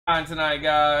tonight,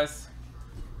 guys.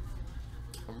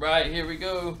 All right, here we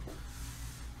go.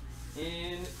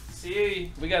 NT.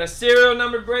 We got a serial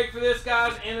number break for this,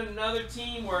 guys, and another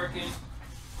team working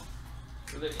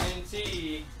for the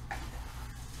NT.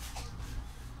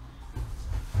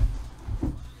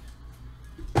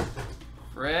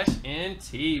 Fresh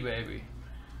NT, baby.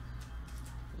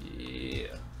 Yeah.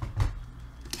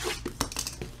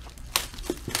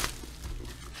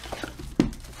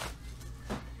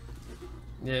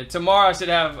 Yeah, tomorrow I should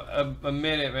have a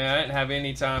minute, man. I didn't have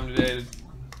any time today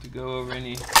to go over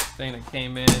anything that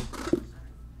came in.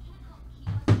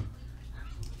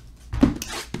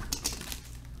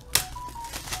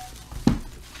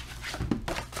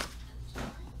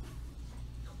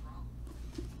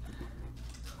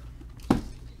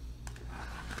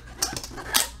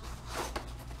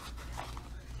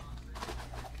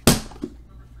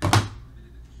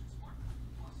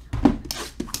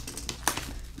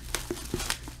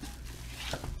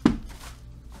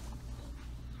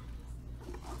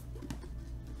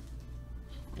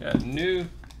 Got new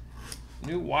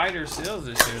wider seals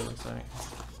this year, looks like.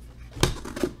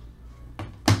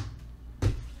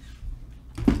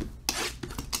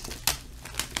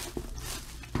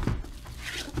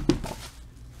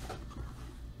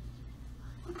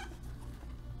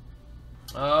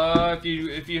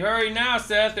 If you hurry now,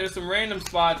 Seth, there's some random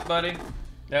spots, buddy.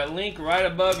 That link right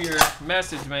above your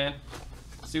message, man.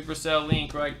 Supercell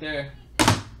link right there.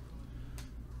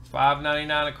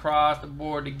 $5.99 across the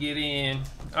board to get in.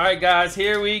 All right, guys,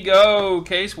 here we go.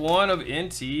 Case 1 of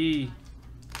NT.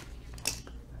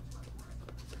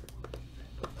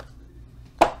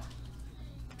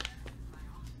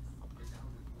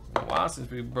 A while since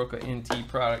we broke an NT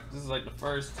product. This is like the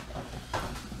first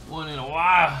one in a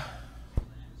while.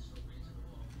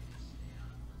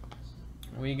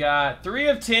 We got 3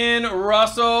 of 10,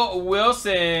 Russell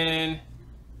Wilson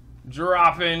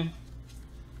dropping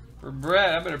for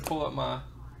Brett. I better pull up my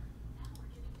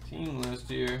team list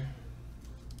here.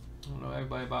 I don't know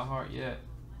everybody by heart yet.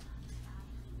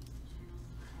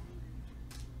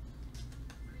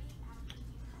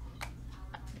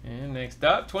 And next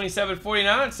up,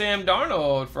 27.49, Sam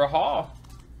Darnold for Hall.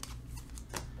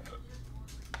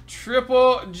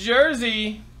 Triple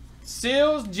jersey,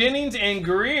 Sills, Jennings, and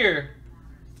Greer.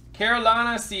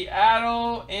 Carolina,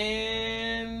 Seattle,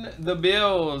 and the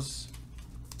Bills.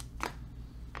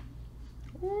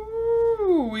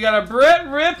 Ooh, we got a Brett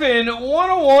Rippin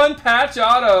 101 patch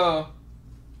auto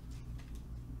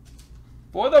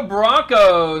for the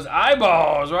Broncos.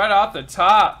 Eyeballs right off the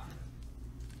top.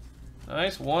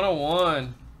 Nice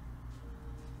 101.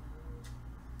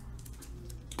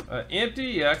 Empty,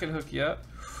 yeah, I can hook you up.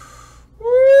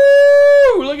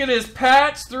 Woo! Look at this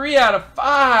patch. 3 out of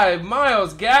 5.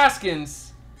 Myles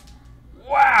Gaskins.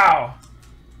 Wow.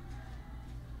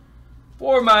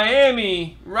 For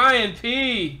Miami, Ryan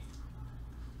P.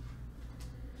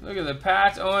 Look at the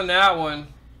patch on that one.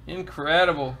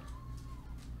 Incredible.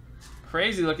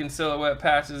 Crazy looking silhouette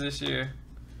patches this year.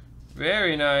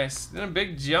 Very nice. Then a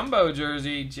big jumbo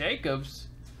jersey, Jacobs.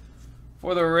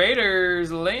 For the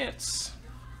Raiders, Lance.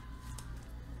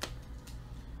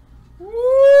 Woo!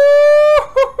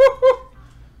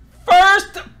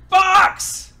 First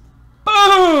box!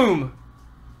 Boom!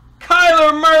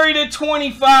 Kyler Murray to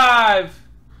 25.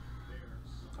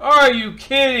 Are you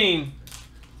kidding?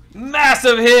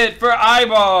 Massive hit for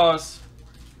eyeballs.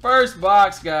 First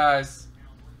box, guys.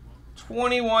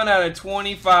 21 out of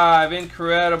 25.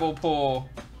 Incredible pull.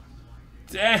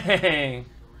 Dang.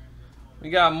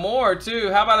 We got more,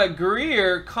 too. How about a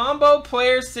Greer combo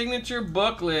player signature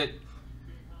booklet?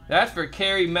 That's for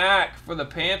Kerry Mack for the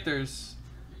Panthers.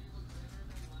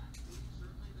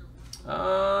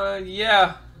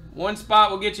 Yeah. One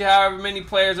spot will get you however many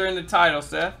players are in the title,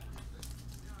 Seth.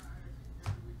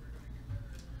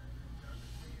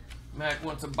 Mac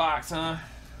wants a box, huh?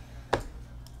 I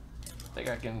think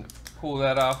I can pull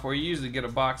that off, or you usually get a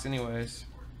box anyways.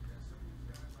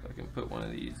 I can put one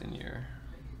of these in your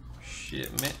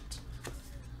shipment.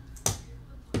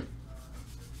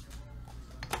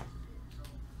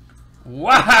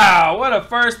 Wow, what a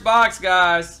first box,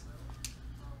 guys.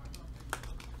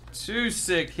 2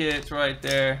 sick hits right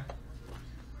there.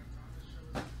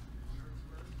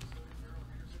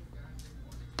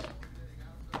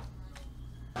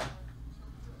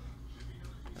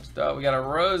 Next up, we got a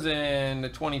Rosen to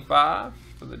 25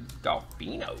 for the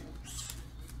Dolphinos.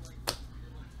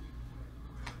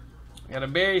 We got a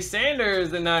Barry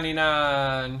Sanders to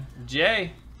 99.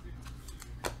 Jay.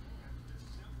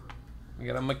 We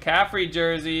got a McCaffrey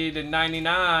jersey to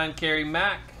 99, Kerry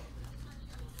Mack.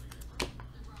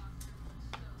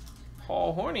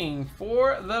 Paul Horning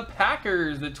for the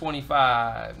Packers, the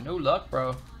 25. No luck,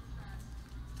 bro.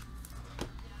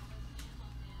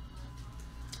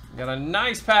 Got a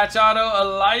nice patch auto,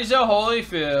 Elijah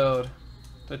Holyfield.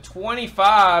 The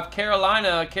 25,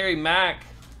 Carolina, Kerry Mack.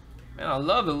 Man, I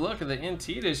love the look of the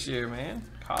NT this year, man.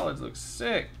 College looks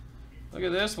sick. Look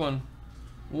at this one.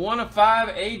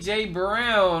 1/5, A.J.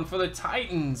 Brown for the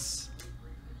Titans.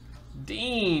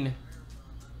 Dean.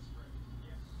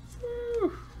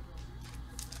 Woo.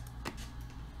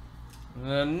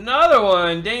 And another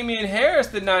one, Damian Harris,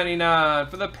 the 99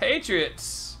 for the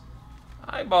Patriots.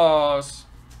 Eyeballs.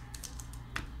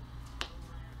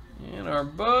 In our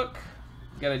book,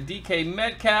 got a DK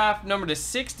Metcalf, number to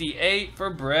 68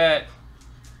 for Brett.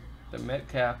 The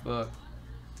Metcalf book.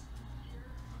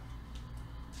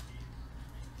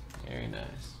 Very nice.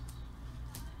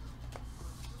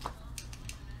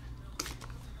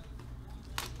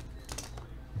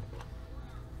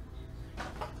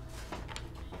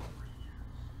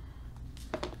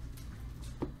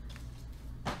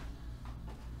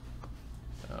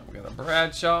 We got a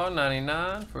Bradshaw,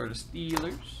 99 for the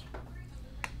Steelers.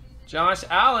 Josh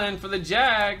Allen for the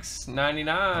Jags,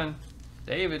 99.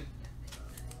 David.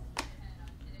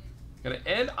 Got an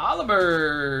Ed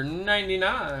Oliver,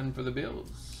 99 for the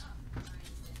Bills.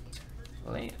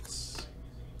 Lance.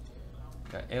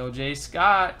 Got LJ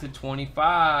Scott to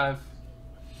 25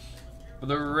 for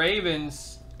the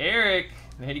Ravens. Eric,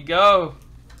 there you go.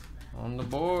 On the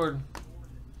board.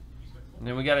 And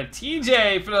then we got a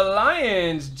TJ for the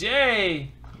Lions.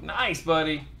 Jay. Nice,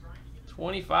 buddy.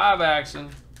 25 action.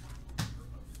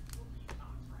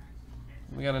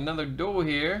 We got another duel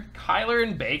here. Kyler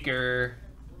and Baker.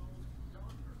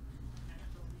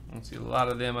 Let's see a lot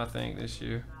of them, I think, this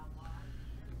year.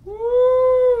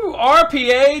 Woo!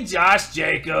 RPA, Josh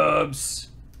Jacobs.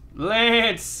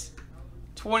 Lance.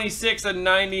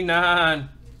 26/99.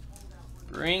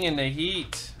 Bringing the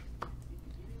heat.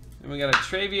 Then we got a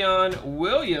Travion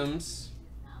Williams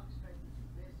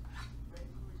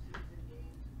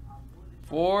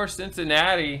for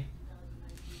Cincinnati.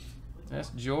 That's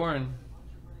Jordan.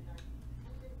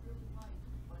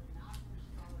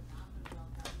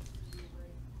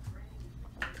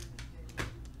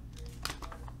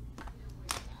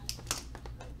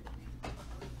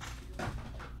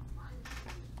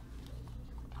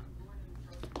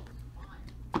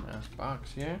 Nice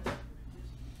box here.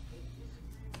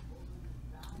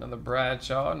 Another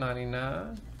Bradshaw,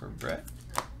 99 for Brett.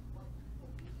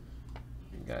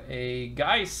 We got a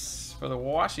Geis for the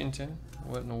Washington.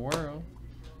 What in the world?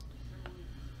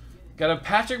 Got a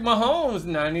Patrick Mahomes,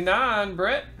 99,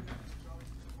 Brett.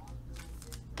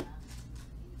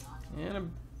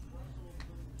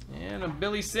 And a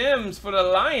Billy Sims for the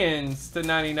Lions to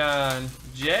 99,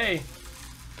 Jay.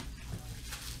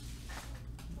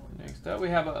 Next up, we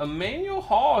have a Emmanuel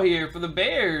Hall here for the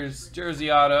Bears,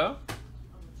 jersey auto.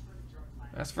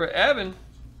 That's for Evan.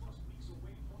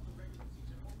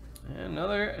 And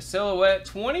another silhouette,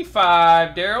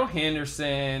 25, Darrell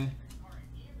Henderson.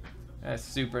 That's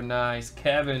super nice.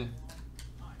 Kevin.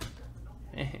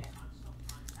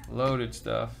 Loaded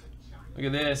stuff. Look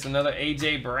at this, another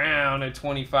A.J. Brown at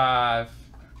 25.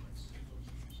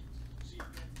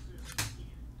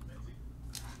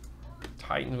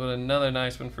 Titans with another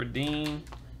nice one for Dean.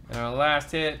 And our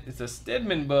last hit is a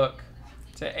Stidman book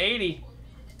to 80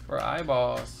 for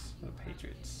Eyeballs for the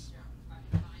Patriots.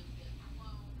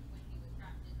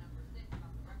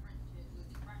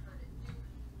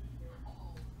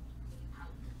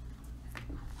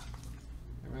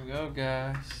 Here we go,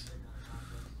 guys.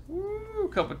 Woo,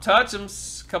 couple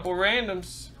touch-ems, couple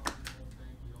randoms.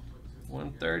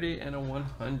 130 and a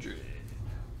 100.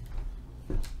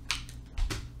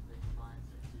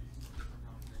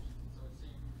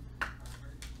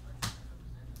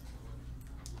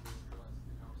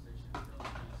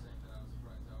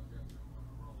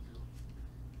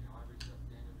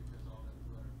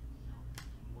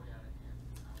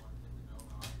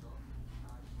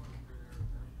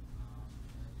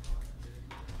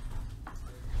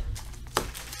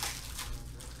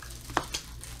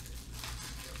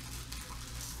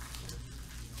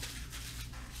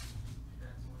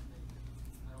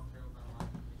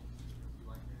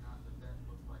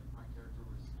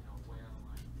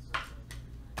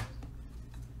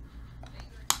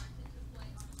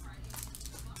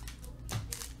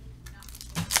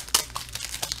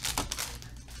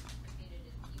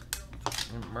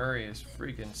 Murray is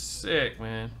freaking sick,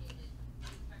 man.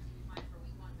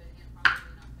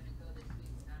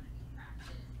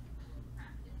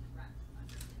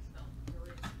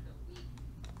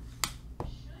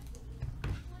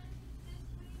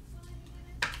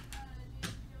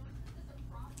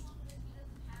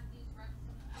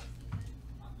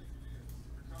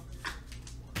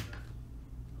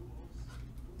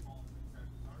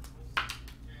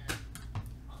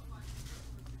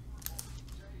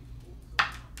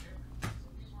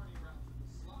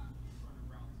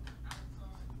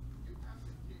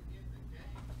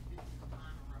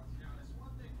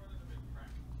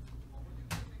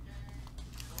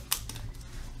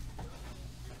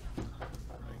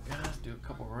 do a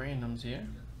couple randoms here.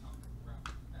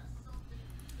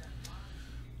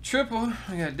 Triple,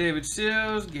 we got David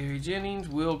Sills, Gary Jennings,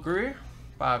 Will Greer.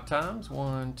 5 times.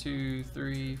 1, 2,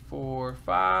 3, 4,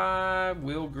 5.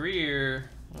 Will Greer,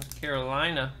 North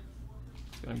Carolina.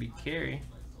 It's going to be Carey.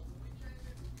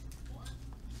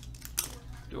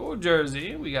 Dual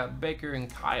jersey, we got Baker and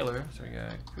Kyler. So we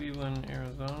got Cleveland,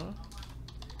 Arizona.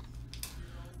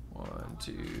 1,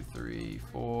 2, 3,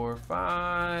 4,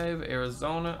 5.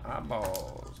 Arizona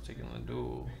eyeballs. Taking the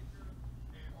duel.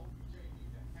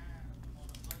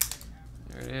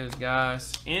 There it is,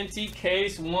 guys. NT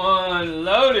case 1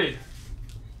 loaded.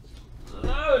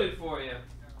 Loaded for you.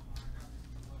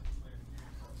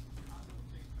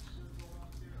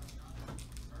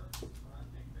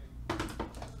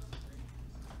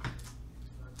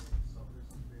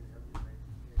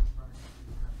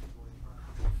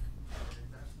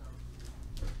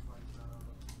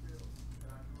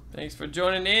 Thanks for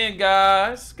joining in,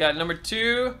 guys. Got number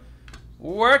 2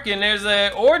 working. There's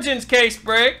a Origins case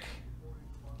break.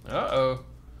 Uh-oh.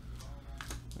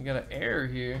 We got an error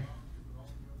here.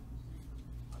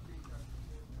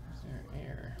 Is there an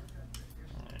error?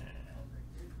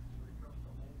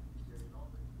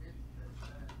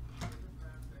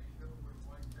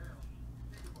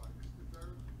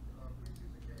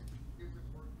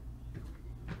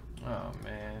 Oh,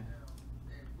 man.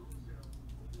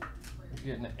 We're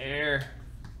getting an error.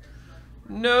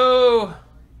 No!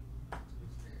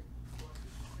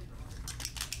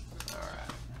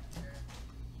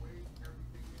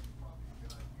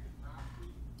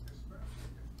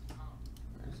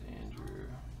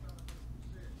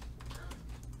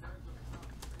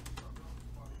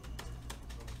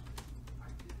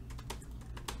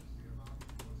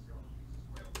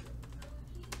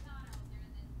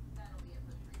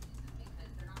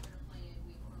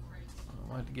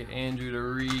 I have to get Andrew to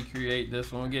recreate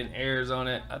this one. We're getting errors on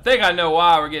it. I think I know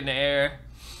why we're getting an error.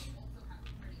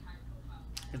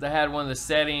 Because I had one of the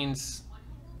settings.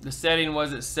 The setting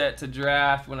wasn't set to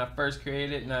draft when I first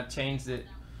created it, and I changed it